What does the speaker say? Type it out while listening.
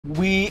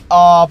We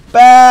are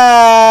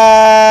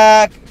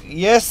back!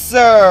 Yes,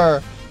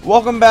 sir!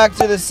 Welcome back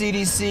to the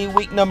CDC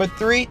week number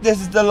 3.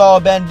 This is the Law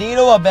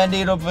Bandito, or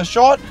Bandito for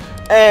short.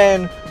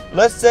 And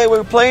let's say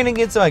we're playing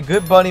against my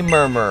good buddy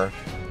Murmur.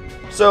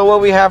 So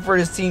what we have for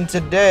this team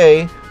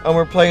today, and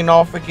we're playing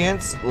off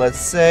against, let's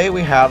say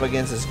we have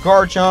against this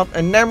Garchomp,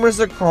 Anemris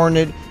the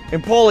Cornid,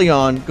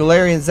 Empoleon,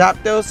 Galarian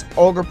Zapdos,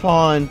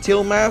 Ogerpon,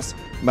 Tilmas,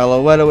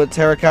 Meloetta with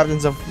Terra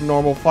Captains of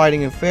Normal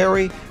Fighting and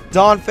Fairy,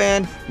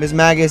 Donphan, Miss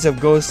Magus of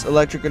Ghost,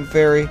 Electric, and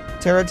Fairy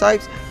Terra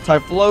types,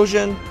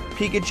 Typhlosion,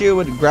 Pikachu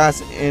with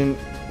Grass and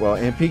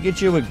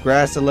Pikachu with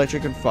Grass,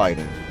 Electric, and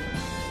Fighting.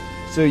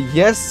 So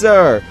yes,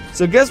 sir.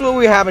 So guess what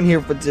we have in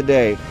here for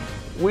today?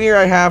 We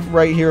have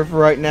right here for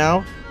right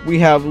now. We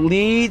have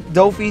lead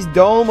Dofi's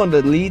Dome on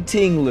the lead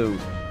Tinglu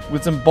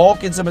with some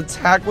bulk and some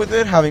attack with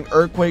it, having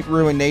Earthquake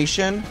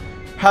Ruination,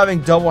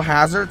 having double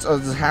hazards.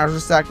 This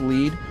hazard stack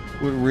lead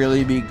would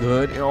really be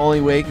good. The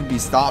only way it can be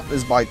stopped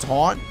is by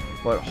taunt.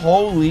 But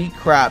holy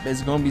crap,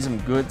 it's going to be some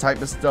good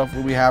type of stuff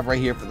that we have right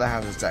here for the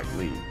hazard stack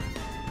lead.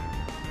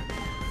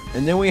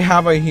 And then we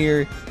have right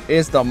here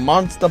is the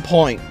Monster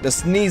Point, the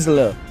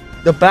Sneasler,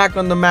 the back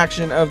on the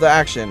action of the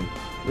action.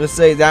 Let's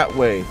say that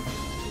way.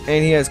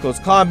 And he has Close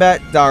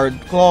Combat, Dire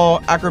Claw,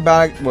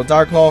 Acrobatic,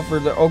 Dire Claw for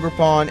the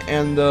Ogerpon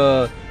and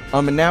the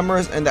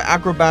Anemris, and the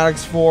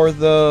Acrobatics for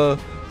the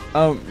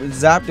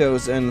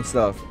Zapdos and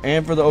stuff.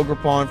 And for the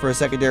Ogerpon for a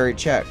secondary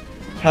check.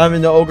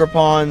 Having the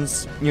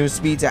Ogerpon's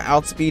speed to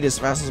outspeed as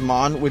fast as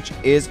Mon, which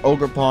is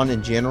Ogerpon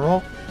in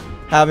general.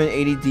 Having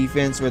 80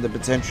 defense with a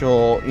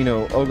potential,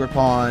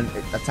 Ogerpon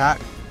attack.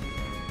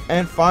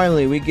 And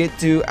finally, we get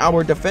to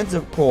our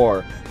defensive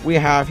core. We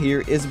have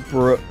here is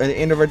Brook at the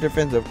end of our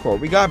defensive core.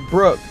 We got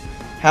Brook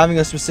having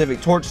a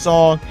specific Torch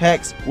Song,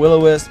 Hex,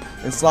 Will-O-Wisp,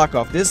 and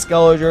Slackoff. This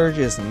Skeledirge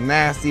is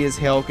nasty as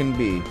hell can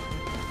be.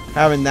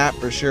 Having that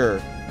for sure.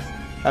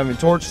 Having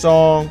Torch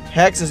Song,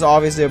 Hex is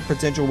obviously a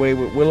potential way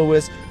with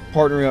Will-O-Wisp,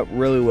 partnering up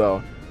really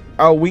well.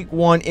 Our week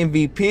 1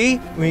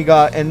 MVP, we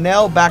got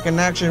Enel back in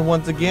action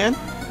once again,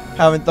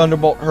 having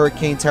Thunderbolt,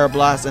 Hurricane, Terra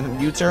Blast,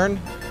 and U-Turn.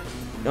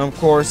 Of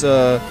course,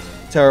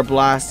 Terra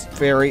Blast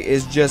Fairy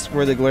is just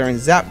for the Galarian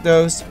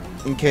Zapdos,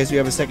 in case we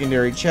have a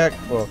secondary check.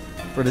 Well,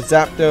 for the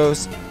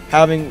Zapdos,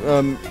 having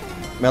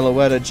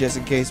Meloetta just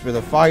in case for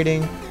the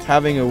fighting,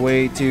 having a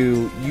way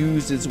to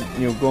use its,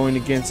 going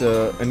against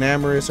a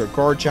Anemris or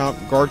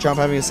Garchomp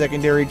having a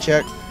secondary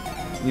check.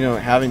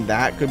 Having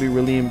that could be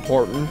really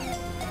important.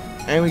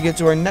 And we get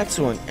to our next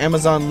one,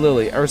 Amazon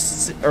Lily, our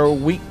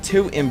week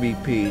 2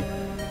 MVP,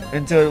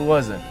 until it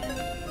wasn't.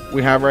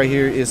 We have right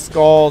here is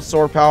Skull,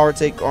 Sword Power,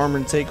 Take Armor,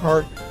 and Take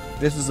Heart.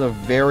 This is a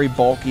very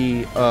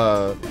bulky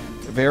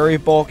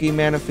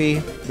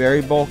Manaphy,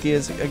 very bulky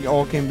as it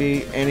all can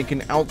be, and it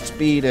can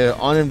outspeed an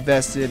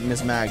uninvested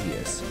Miss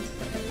Magius.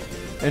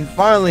 And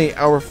finally,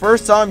 our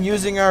first time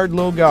using our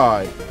little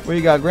guy,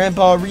 we got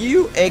Grandpa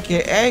Ryu,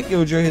 aka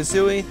Giljo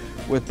Hisui,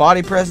 with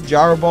Body Press,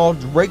 Gyro Ball,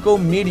 Draco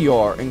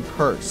Meteor, and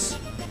Curse.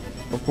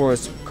 Of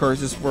course,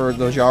 Curse is for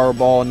the Gyro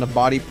Ball and the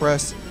Body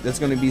Press that's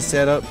going to be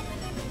set up.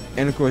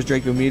 And of course,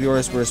 Draco Meteor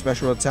is for a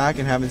special attack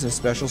and having some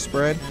special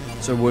spread,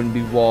 so it wouldn't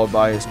be walled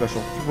by a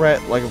special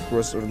threat, like of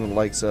course from the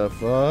likes of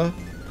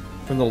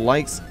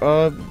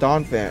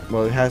Donphan.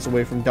 Well, it has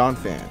away from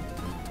Donphan.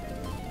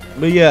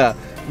 But yeah,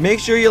 make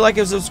sure you like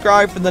and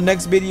subscribe for the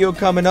next video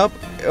coming up.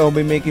 I'll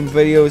be making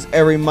videos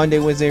every Monday,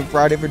 Wednesday, and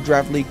Friday for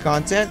Draft League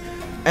content.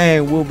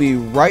 And we'll be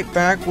right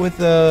back with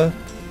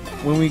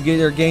when we get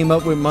our game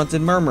up with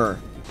Munted Murmur.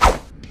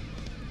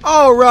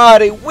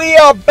 Alrighty, we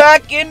are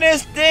back in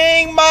this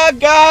thing, my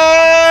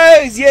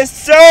guys. Yes,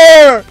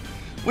 sir.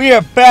 We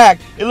are back.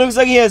 It looks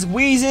like he has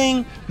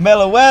Weezing,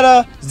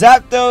 Meloetta,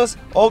 Zapdos,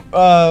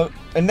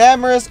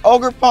 Anemris,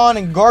 Ogerpon,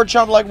 and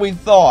Garchomp like we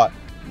thought.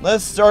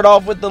 Let's start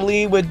off with the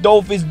lead with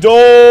Dofi's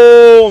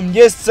Dome.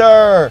 Yes,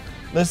 sir.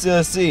 Let's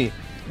see.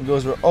 It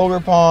goes for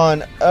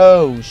Ogerpon.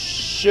 Oh,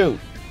 shoot.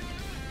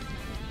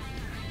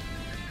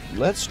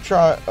 Let's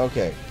try.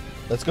 Okay,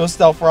 let's go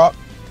Stealth Rock,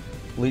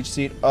 Leech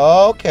Seed.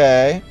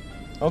 Okay.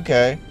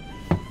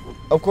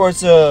 Of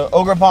course,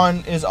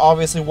 Ogerpon is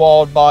obviously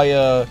walled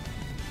by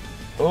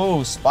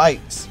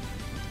spikes.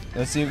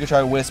 Let's see if we can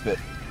try to wisp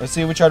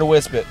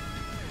it.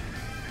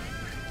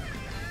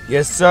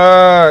 Yes,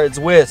 sir. It's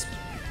wisp.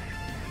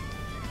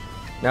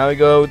 Now we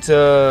go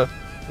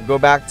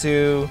back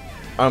to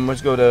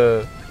let's go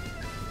to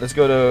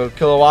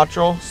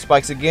Kilowattrel.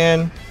 Spikes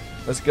again.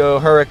 Let's go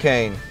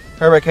Hurricane.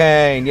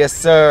 Yes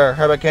sir,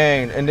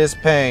 Hurricane, in this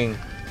pain,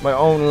 my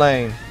own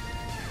lane.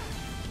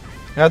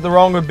 Have the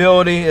wrong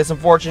ability, it's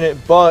unfortunate,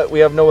 but we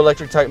have no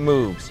electric type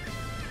moves.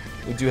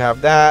 We do have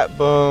that,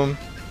 boom.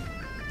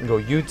 And go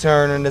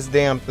U-turn on this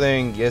damn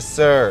thing, yes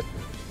sir.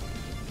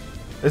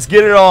 Let's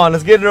get it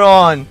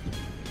on,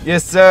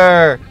 Yes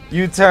sir,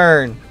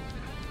 U-turn.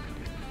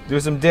 Do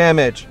some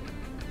damage.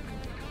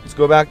 Let's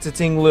go back to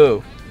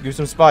Tinglu, do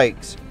some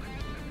spikes.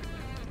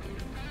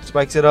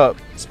 Spike it up,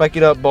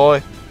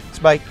 boy.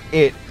 Spike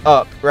it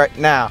up right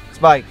now.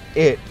 Spike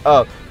it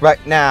up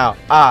right now.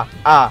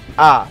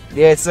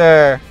 Yes,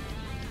 sir.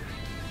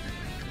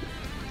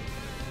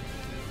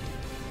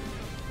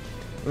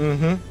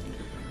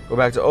 Go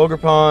back to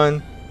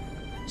Ogerpon.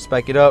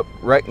 Spike it up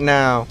right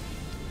now.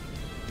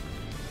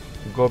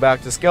 Go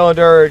back to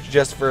Skeledirge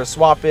just for a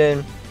swap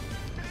in.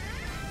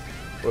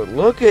 But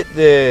look at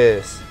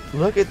this.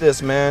 Look at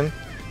this, man.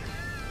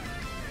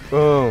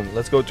 Boom.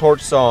 Let's go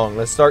Torch Song.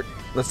 Let's start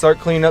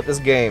cleaning up this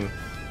game.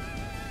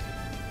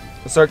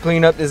 Let's start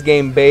cleaning up this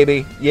game,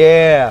 baby.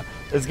 Yeah.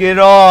 Let's get it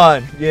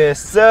on. Yes,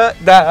 sir.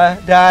 Da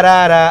da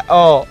da da.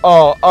 Oh,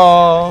 oh,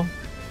 oh.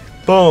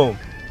 Boom.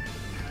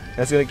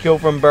 That's gonna kill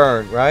from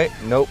burn, right?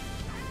 Nope.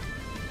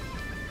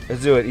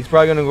 Let's do it. He's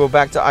probably gonna go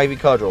back to Ivy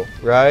Cudgel,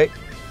 right?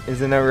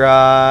 Isn't that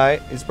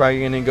right? He's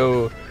probably gonna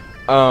go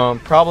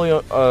he's probably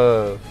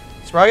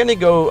gonna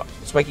go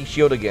Spiky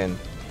Shield again.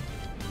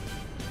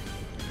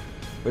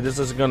 But this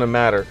isn't gonna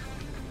matter.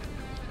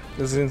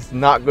 This is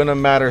not gonna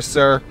matter,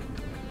 sir.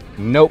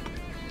 Nope.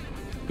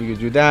 We could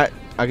do that.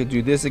 I could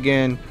do this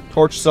again.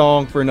 Torch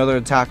Song for another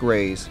attack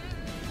raise.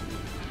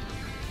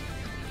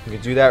 We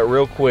could do that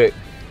real quick.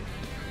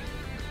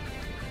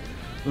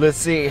 Let's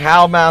see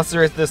how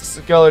monstrous this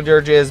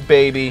Skeledirge is,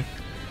 baby.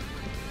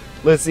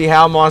 Let's see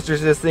how monstrous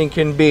this thing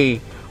can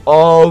be.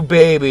 Oh,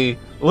 baby.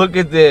 Look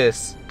at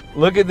this.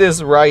 Look at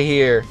this right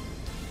here.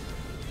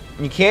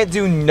 You can't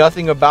do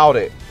nothing about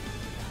it.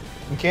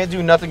 You can't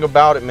do nothing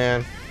about it,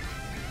 man.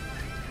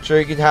 Sure,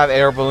 you could have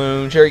air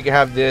balloon. Sure, you could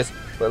have this.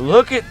 But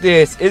look at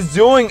this. It's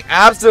doing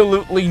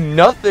absolutely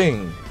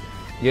nothing.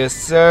 Yes,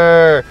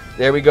 sir.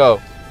 There we go.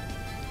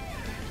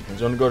 It's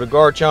going to go to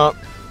Garchomp.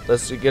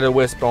 Let's get a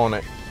Wisp on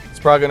it. It's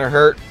probably going to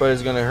hurt, but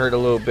it's going to hurt a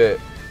little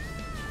bit.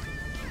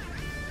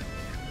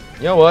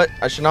 You know what?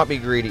 I should not be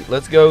greedy.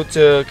 Let's go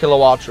to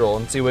Kilowattrel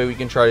and see what we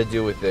can try to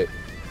do with it.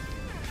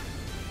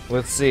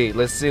 Let's see.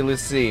 Let's see.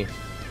 Let's see.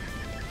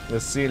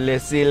 Let's see.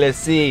 Let's see. Let's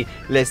see.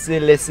 Let's see.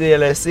 Let's see.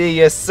 Let's see.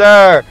 Yes,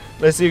 sir.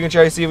 Let's see. We can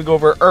try to see if we go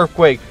for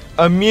Earthquake.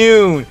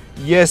 Immune.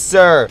 Yes,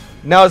 sir.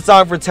 Now it's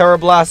time for Terra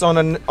Blast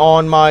on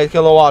my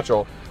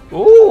Kilowattrel.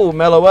 Ooh,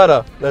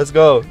 Meloetta. Let's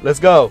go. Let's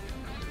go.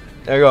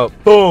 There we go.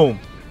 Boom.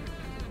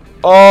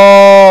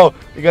 Oh,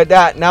 we got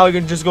that. Now we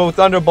can just go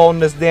Thunderbolt in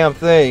this damn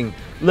thing.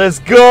 Let's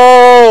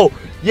go.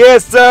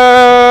 Yes,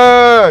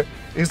 sir.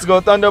 Let's go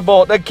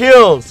Thunderbolt. That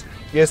kills.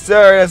 Yes,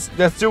 sir.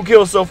 That's 2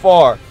 kills so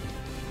far.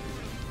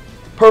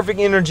 Perfect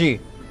energy.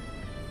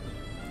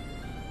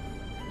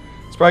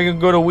 It's probably going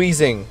to go to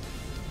Weezing.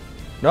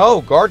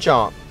 No,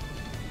 Garchomp.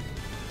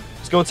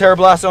 Let's go Terra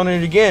Blast on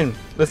it again.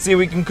 Let's see if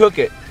we can cook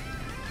it.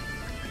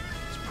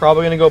 It's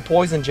probably going to go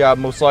Poison Jab,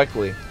 most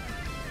likely.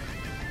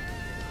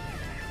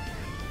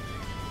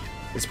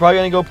 It's probably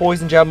going to go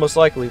Poison Jab, most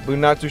likely, but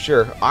I'm not too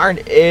sure.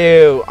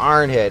 Ew,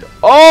 Iron Head.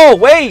 Oh,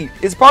 wait!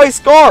 It's probably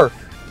Scarf.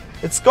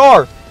 It's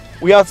Scarf.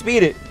 We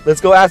outspeed it.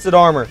 Let's go Acid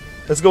Armor.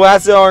 Let's go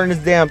Acid Armor in this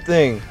damn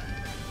thing.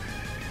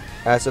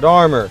 Acid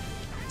Armor.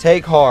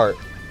 Take Heart.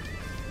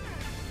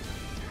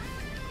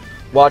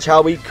 Watch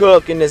how we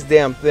cook in this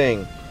damn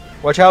thing.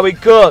 Watch how we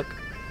cook.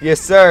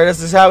 Yes, sir.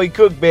 This is how we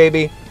cook,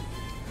 baby.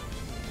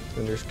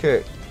 And there's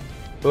Kick.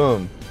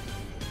 Boom.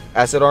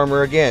 Acid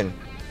Armor again.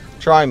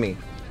 Try me.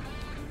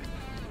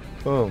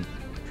 Boom.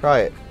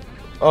 Try it.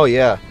 Oh,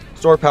 yeah.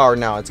 Store Power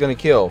now. It's going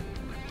to kill.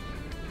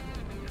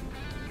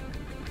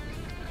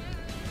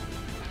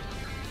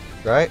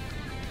 Right?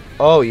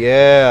 Oh,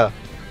 yeah.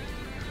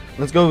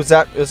 Let's go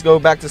back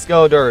to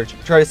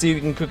Skeledirge. Try to see if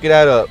we can cook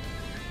that up.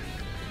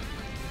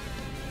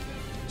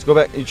 Let's go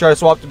back. You try to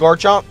swap to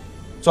Garchomp?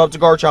 Swap to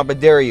Garchomp. I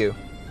dare you.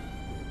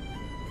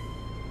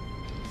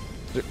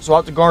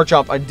 Swap to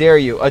Garchomp. I dare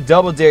you. I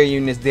double dare you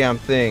in this damn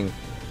thing.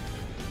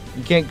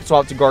 You can't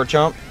swap to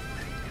Garchomp.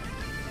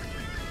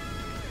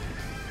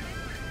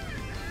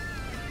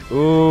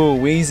 Ooh,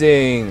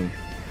 Weezing.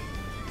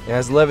 It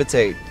has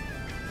Levitate.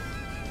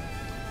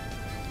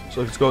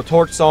 So let's go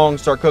Torch Song,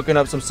 start cooking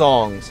up some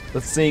songs.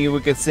 Let's see if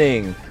we can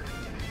sing.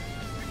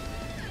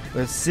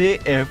 Let's see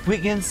if we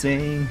can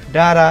sing.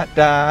 Da da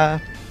da.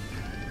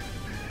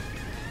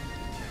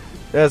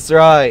 That's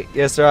right.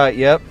 Yes, right.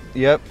 Yep.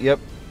 Yep. Yep.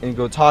 And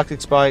go Toxic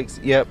Spikes.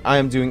 Yep. I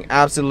am doing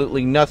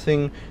absolutely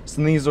nothing.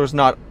 Sneasel's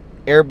not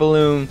Air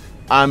Balloon.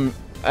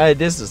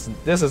 This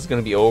is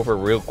gonna be over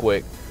real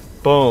quick.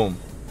 Boom.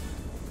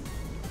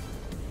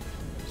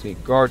 See,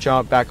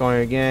 Garchomp back on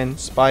it again.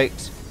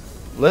 Spikes.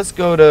 Let's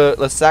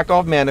sack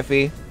off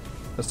Manaphy.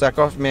 Let's sack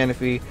off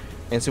Manaphy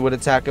and see what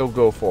attack it'll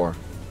go for.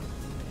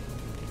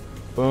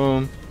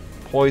 Boom.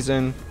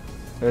 Poison.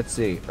 Let's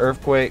see.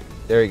 Earthquake.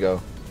 There you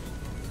go.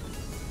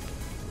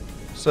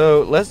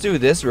 So let's do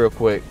this real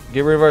quick.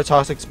 Get rid of our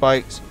Toxic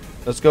Spikes.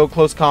 Let's go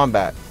close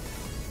combat.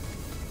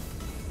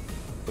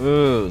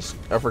 Ooh,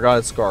 I forgot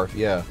it's Scarf.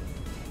 Yeah.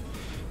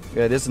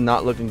 Yeah, this is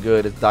not looking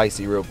good. It's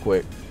dicey real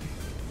quick.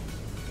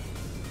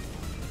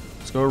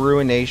 Let's go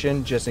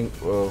Ruination. Just in.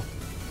 Whoa.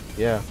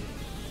 Yeah.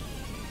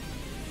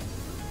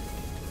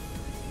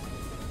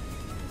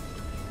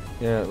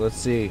 Yeah, let's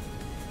see.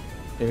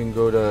 If we can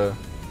go to.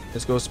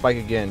 Let's go Spike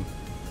again.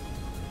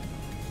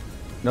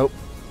 Nope.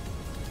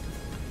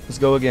 Let's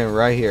go again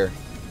right here.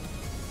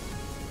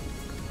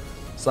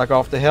 Slack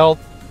off the health.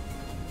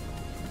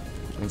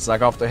 And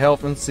slack off the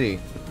health and see.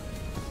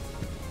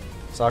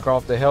 Soccer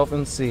off the health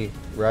and C,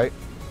 right?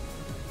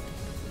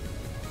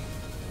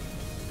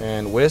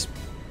 And Wisp.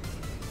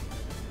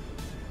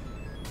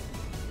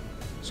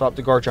 Swap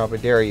the Garchomp, I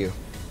dare you.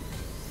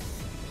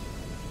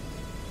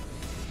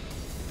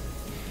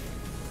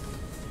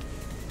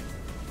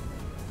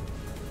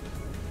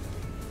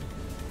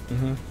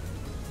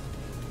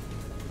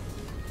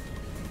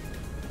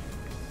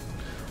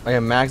 I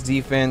have max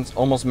defense,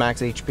 almost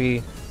max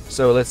HP.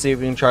 So let's see if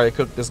we can try to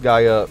cook this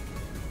guy up.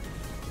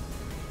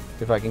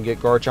 If I can get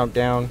Garchomp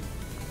down,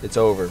 it's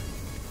over.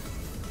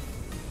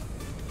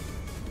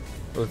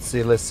 Let's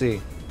see, let's see.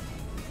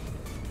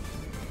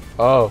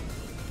 Oh.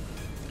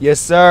 Yes,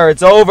 sir,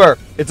 it's over.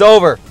 It's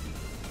over.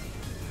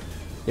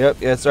 Yep,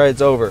 that's right,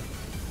 it's over.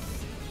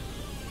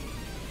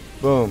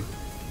 Boom.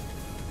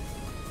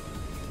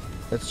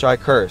 Let's try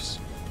Curse.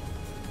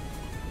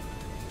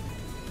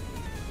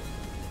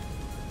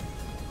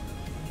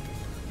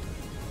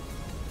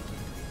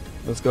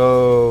 Let's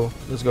go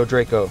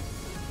Draco.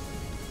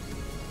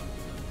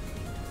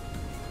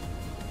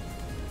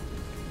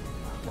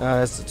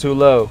 That's too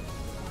low.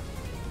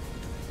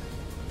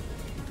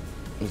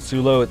 It's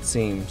too low, it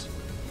seems.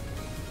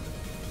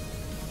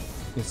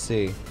 Let's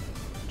see.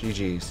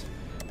 GG's.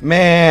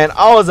 Man,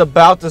 I was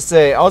about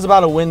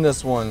to win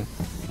this one.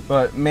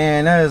 But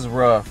man, that is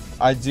rough.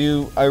 I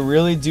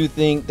really do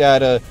think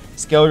that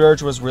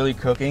Skeledirge was really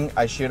cooking.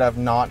 I should have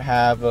not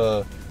have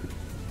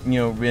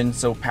been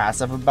so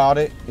passive about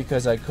it,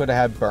 because I could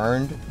have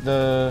burned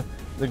the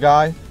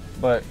guy.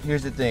 But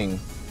here's the thing.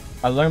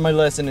 I learned my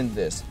lesson in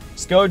this.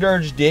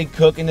 Skeledirge did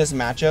cook in this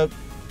matchup,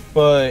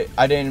 but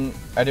I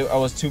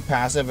was too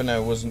passive and I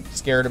was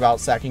scared about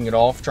sacking it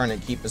off, trying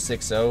to keep a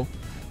 6-0.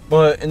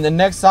 But in the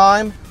next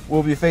time,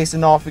 we'll be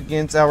facing off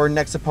against our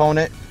next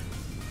opponent.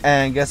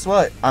 And guess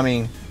what? I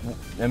mean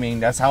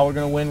that's how we're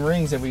gonna win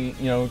rings, if we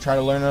try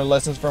to learn our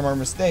lessons from our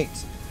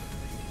mistakes.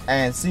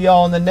 And see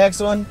y'all in the next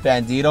one.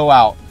 Bandito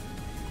out.